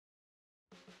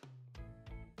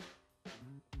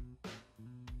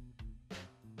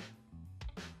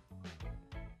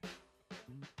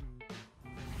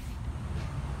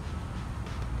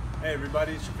Hey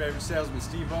everybody, it's your favorite salesman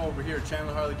Stevo over here at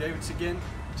Chandler Harley-Davidson again.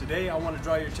 Today I want to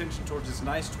draw your attention towards this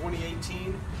nice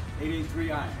 2018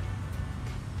 883 iron.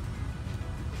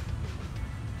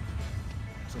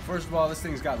 So first of all, this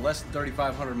thing's got less than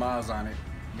 3,500 miles on it.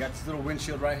 You got this little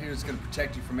windshield right here that's going to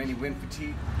protect you from any wind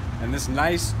fatigue. And this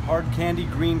nice hard candy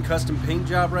green custom paint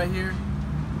job right here.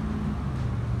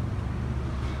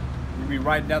 You'll be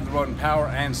riding down the road in power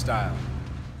and style.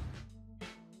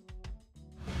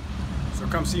 So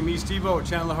come see me, Stevo, at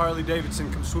Chandler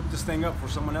Harley-Davidson. Come swoop this thing up before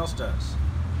someone else does.